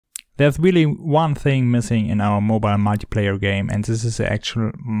There's really one thing missing in our mobile multiplayer game, and this is the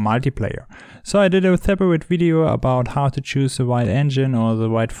actual multiplayer. So I did a separate video about how to choose the right engine or the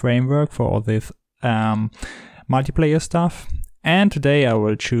right framework for all this multiplayer stuff. And today I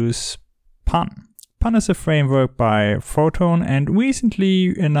will choose Pun. Pun is a framework by Photon and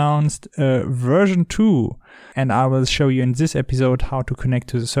recently announced version 2. And I will show you in this episode how to connect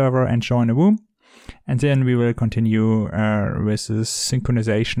to the server and join a room. And then we will continue with the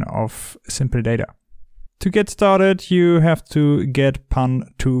synchronization of simple data. To get started, you have to get Pun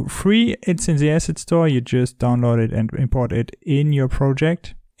 2 free. It's in the asset store. You just download it and import it in your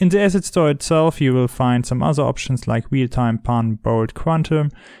project. In the asset store itself, you will find some other options like real-time, Pun, bold,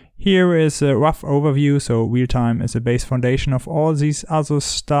 quantum. Here is a rough overview. So real-time is the base foundation of all these other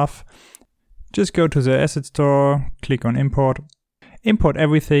stuff. Just go to the asset store, click on import. Import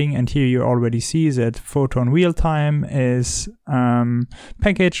everything, and here you already see that Photon Real-Time is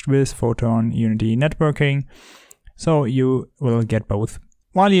packaged with Photon Unity Networking, so you will get both.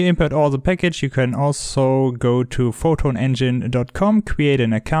 While you import all the package, you can also go to photonengine.com, create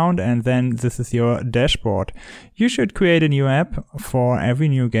an account, and then this is your dashboard. You should create a new app for every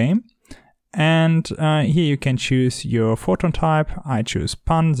new game, and here you can choose your Photon type. I choose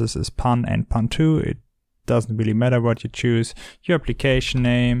Pun, this is Pun and Pun 2. It doesn't really matter what you choose. Your application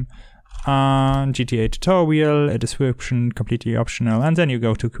name, GTA tutorial, a description, completely optional, and then you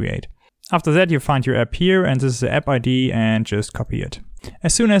go to create. After that you find your app here, and this is the app ID, and just copy it.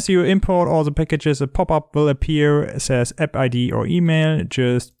 As soon as you import all the packages, a pop-up will appear. It says app ID or email.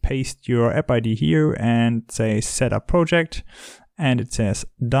 Just paste your app ID here and say setup project, and it says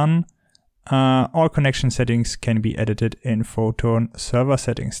done. All connection settings can be edited in Photon server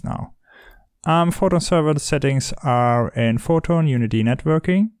settings now. Photon server settings are in Photon Unity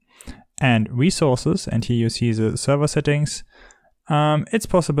Networking and resources, and here you see the server settings. It's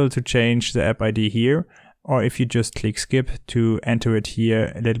possible to change the app ID here, or if you just click skip, to enter it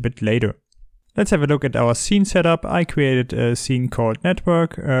here a little bit later. Let's have a look at our scene setup. I created a scene called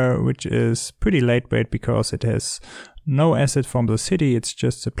Network, which is pretty lightweight because it has no asset from the city, it's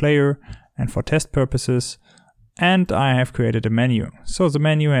just a player and for test purposes. And I have created a menu. So the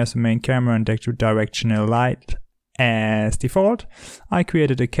menu has a main camera and directional light as default. I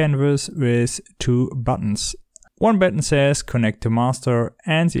created a canvas with 2 buttons. One button says connect to master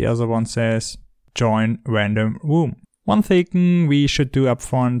and the other one says join random room. One thing we should do up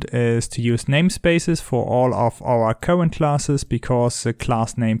front is to use namespaces for all of our current classes, because the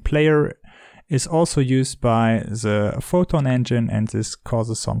class name player is also used by the Photon engine, and this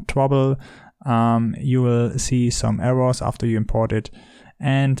causes some trouble. You will see some errors after you import it,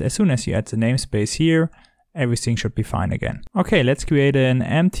 and as soon as you add the namespace here, everything should be fine again. Okay, let's create an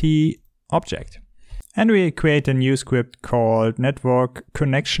empty object. And we create a new script called Network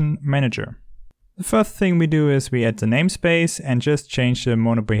Connection Manager. The first thing we do is we add the namespace and just change the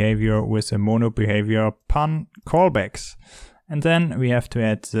mono behavior with the mono behavior Pun callbacks. And then we have to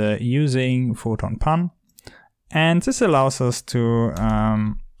add the using Photon Pun. And this allows us to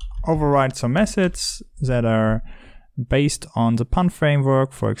override some methods that are based on the Pun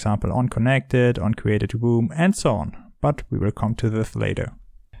framework, for example on connected, on created room, and so on. But we will come to this later.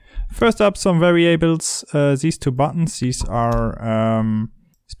 First up, some variables. These 2 buttons, these are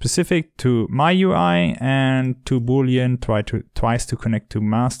specific to my UI, and to Boolean, twice to connect to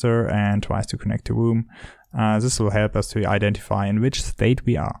master and twice to connect to room. This will help us to identify in which state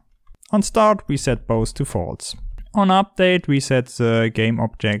we are. On start, we set both to false. On update, we set the game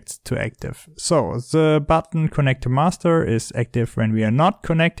objects to active. So the button connect to master is active when we are not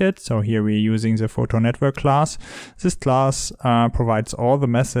connected. So here we're using the Photon Network class. This class provides all the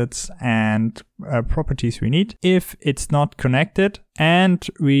methods and properties we need. If it's not connected and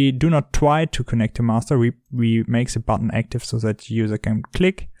we do not try to connect to master, we make the button active so that the user can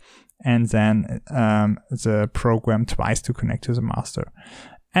click, and then the program tries to connect to the master.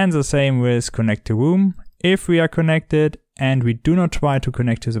 And the same with connect to room. If we are connected and we do not try to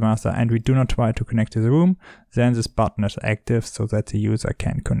connect to the master and we do not try to connect to the room, then this button is active so that the user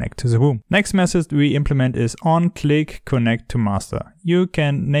can connect to the room. Next method we implement is on-click connect to master. You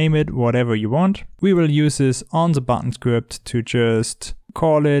can name it whatever you want. We will use this on the button script to just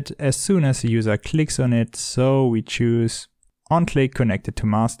call it as soon as the user clicks on it. So we choose on-click connected to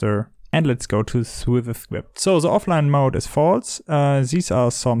master. And let's go through the script. So the offline mode is false. These are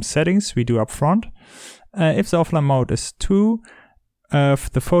some settings we do up front. If the offline mode is true,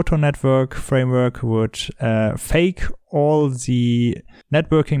 the Photon Network framework would fake all the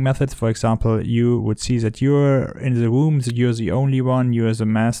networking methods. For example, you would see that you're in the room, that you're the only one, you're the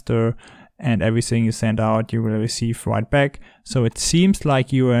master, and everything you send out you will receive right back. So it seems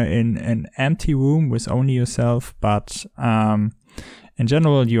like you are in an empty room with only yourself, but in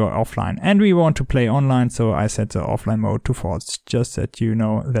general you are offline. And we want to play online, so I set the offline mode to false, just that you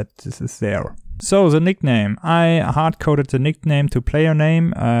know that this is there. So the nickname, I hard-coded the nickname to player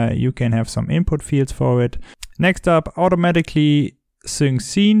name. You can have some input fields for it. Next up, automatically sync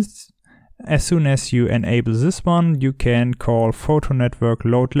scenes. As soon as you enable this one, you can call Photon Network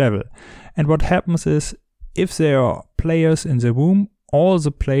load level. And what happens is, if there are players in the room, all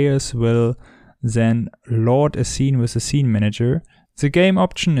the players will then load a scene with the scene manager. The game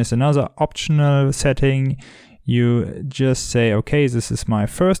option is another optional setting. You just say, okay, this is my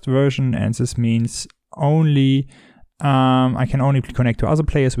first version, and this means only I can only connect to other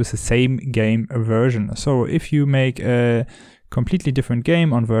players with the same game version. So if you make a completely different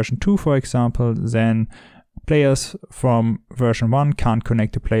game on version 2, for example, then players from version 1 can't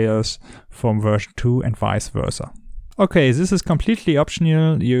connect to players from version 2 and vice versa. Okay, this is completely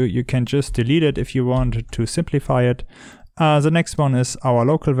optional. You can just delete it if you want to simplify it. The next one is our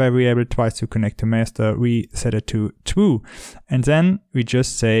local variable tries to connect to master. We set it to true, and then we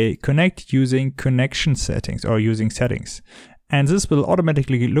just say connect using connection settings or using settings. And this will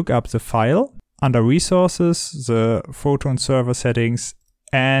automatically look up the file under resources, the Photon server settings,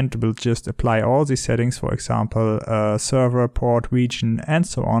 and will just apply all these settings, for example, server, port, region, and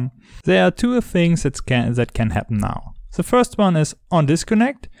so on. There are two things that can happen now. The first one is on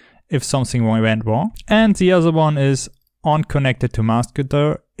disconnect if something went wrong, and the other one is on connected to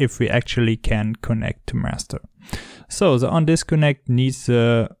master if we actually can connect to master. So the on disconnect needs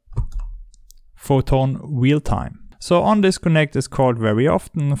the Photon real time. So on disconnect is called very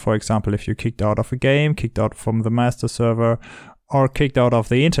often, for example, if you're kicked out of a game, kicked out from the master server, or kicked out of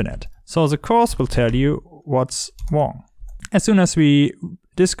the internet. So the course will tell you what's wrong. As soon as we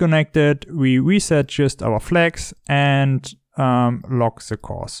disconnected, we reset just our flags and log the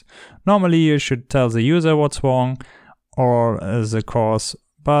course. Normally you should tell the user what's wrong or the course,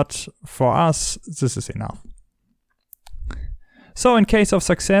 but for us this is enough. So in case of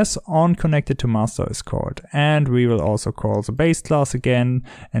success, on connected to master is called, and we will also call the base class again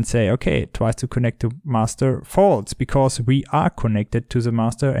and say, okay, it tries to connect to master false, because we are connected to the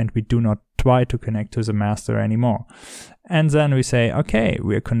master and we do not try to connect to the master anymore. And then we say, okay,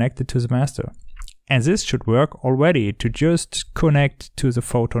 we are connected to the master. And this should work already to just connect to the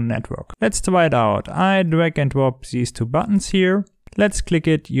Photon network. Let's try it out. I drag and drop these two buttons here. Let's click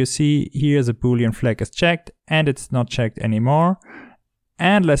it. You see here the Boolean flag is checked and it's not checked anymore.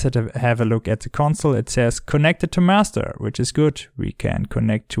 And let's have a look at the console. It says connected to master, which is good. We can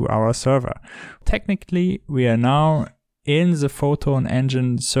connect to our server. Technically, we are now in the Photon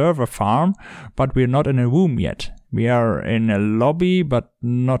engine server farm, but we're not in a room yet. We are in a lobby, but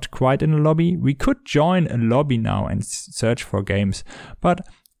not quite in a lobby. We could join a lobby now and search for games, but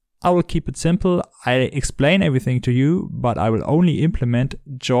I will keep it simple. I explain everything to you, but I will only implement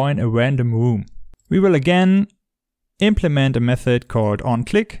join a random room. We will again implement a method called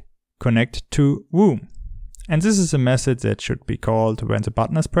onClick connect to room. And this is a method that should be called when the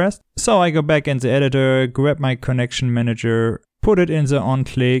button is pressed. So I go back in the editor, grab my connection manager, put it in the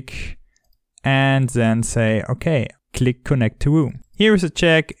onClick, and then say, okay, click connect to room. Here is a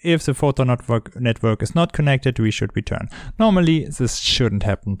check. If the Photon network is not connected, we should return. Normally this shouldn't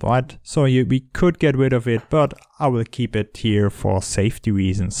happen, right? So we could get rid of it, but I will keep it here for safety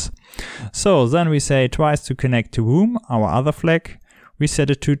reasons. So then we say tries to connect to room, our other flag. We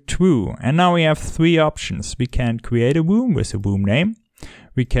set it to true. And now we have three options. We can create a room with a room name.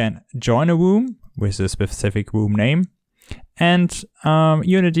 We can join a room with a specific room name. And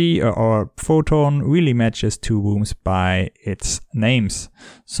Unity or Photon really matches two rooms by its names.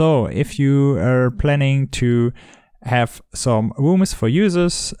 So if you are planning to have some rooms for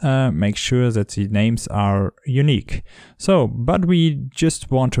users, make sure that the names are unique. So, but we just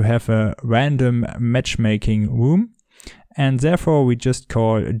want to have a random matchmaking room, and therefore we just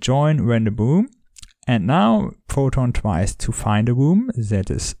call join random room. And now Photon tries to find a room that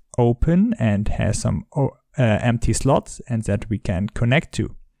is open and has some empty slots and that we can connect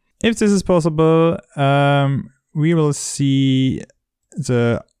to. If this is possible, we will see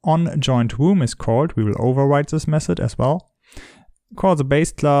the onJoined room is called. We will override this method as well. Call the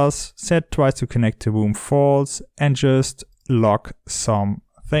base class, set tries to connect to room false, and just log some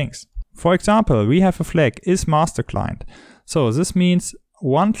things. For example, we have a flag is master client. So this means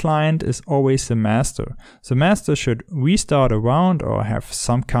one client is always the master. The master should restart a round or have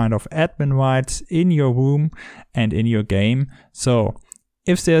some kind of admin rights in your room and in your game. So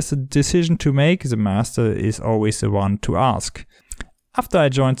if there's a decision to make, the master is always the one to ask. After I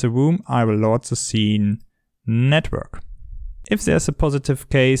joined the room, I will load the scene network. If there's a positive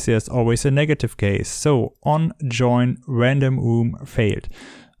case, there's always a negative case. So on join random room failed.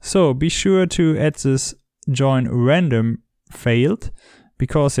 So be sure to add this join random failed,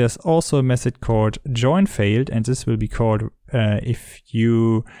 because there's also a method called join failed, and this will be called if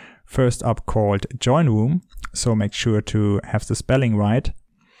you first up called join room. So make sure to have the spelling right.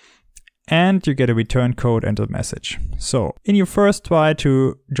 And you get a return code and a message. So in your first try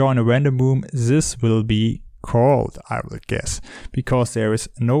to join a random room, this will be called, I would guess, because there is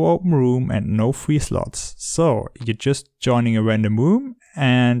no open room and no free slots. So you're just joining a random room,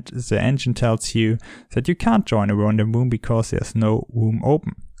 and the engine tells you that you can't join a random room because there's no room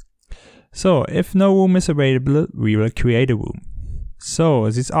open. So if no room is available, we will create a room. So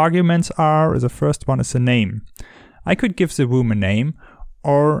these arguments are, the first one is a name. I could give the room a name,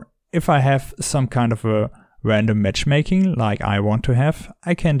 or if I have some kind of a random matchmaking like I want to have,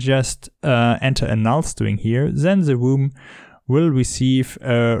 I can just enter a null string here. Then the room will receive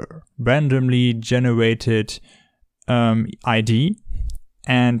a randomly generated ID,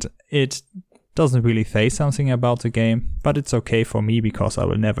 and it doesn't really say something about the game, but it's okay for me because I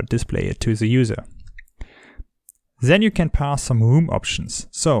will never display it to the user. Then you can pass some room options.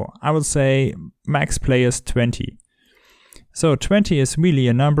 So I will say max players 20. So 20 is really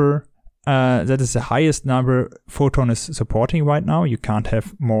a number that is the highest number Photon is supporting right now. You can't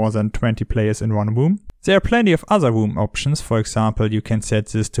have more than 20 players in one room. There are plenty of other room options. For example, you can set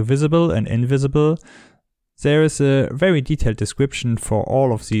this to visible and invisible. There is a very detailed description for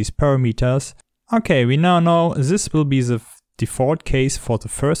all of these parameters. Okay, we now know this will be the default case for the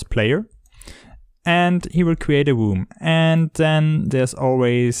first player, and he will create a room. And then there's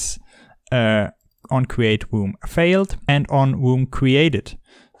always on create room failed and on room created.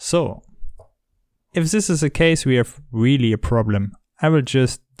 So if this is the case, we have really a problem. I will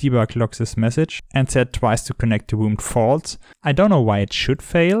just debug log this message and set twice to connect to room false. I don't know why it should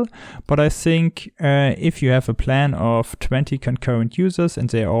fail, but I think if you have a plan of 20 concurrent users and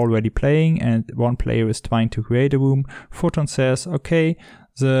they are already playing and one player is trying to create a room, Photon says, okay,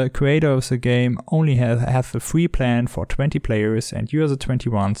 the creator of the game only has a free plan for 20 players and you are the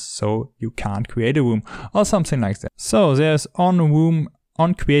 21st, so you can't create a room, or something like that. So there's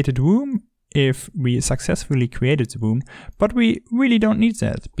on created room if we successfully created the room, but we really don't need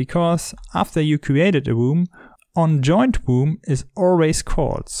that, because after you created a room, on joined room is always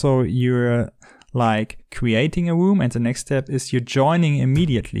called. So you're like creating a room, and the next step is you're joining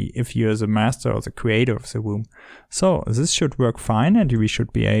immediately if you're the master or the creator of the room. So this should work fine, and we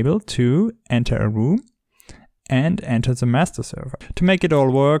should be able to enter a room and enter the master server. To make it all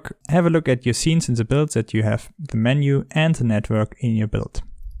work, have a look at your scenes in the build that you have the menu and the network in your build.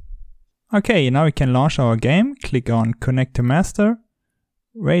 Okay, now we can launch our game. Click on connect to master,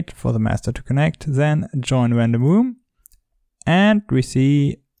 wait for the master to connect, then join random room, and we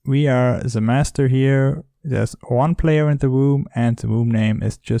see we are the master here. There's one player in the room and the room name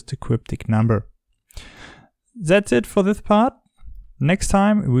is just a cryptic number. That's it for this part. Next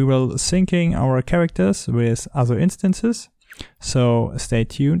time we will syncing our characters with other instances, so stay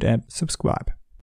tuned and subscribe.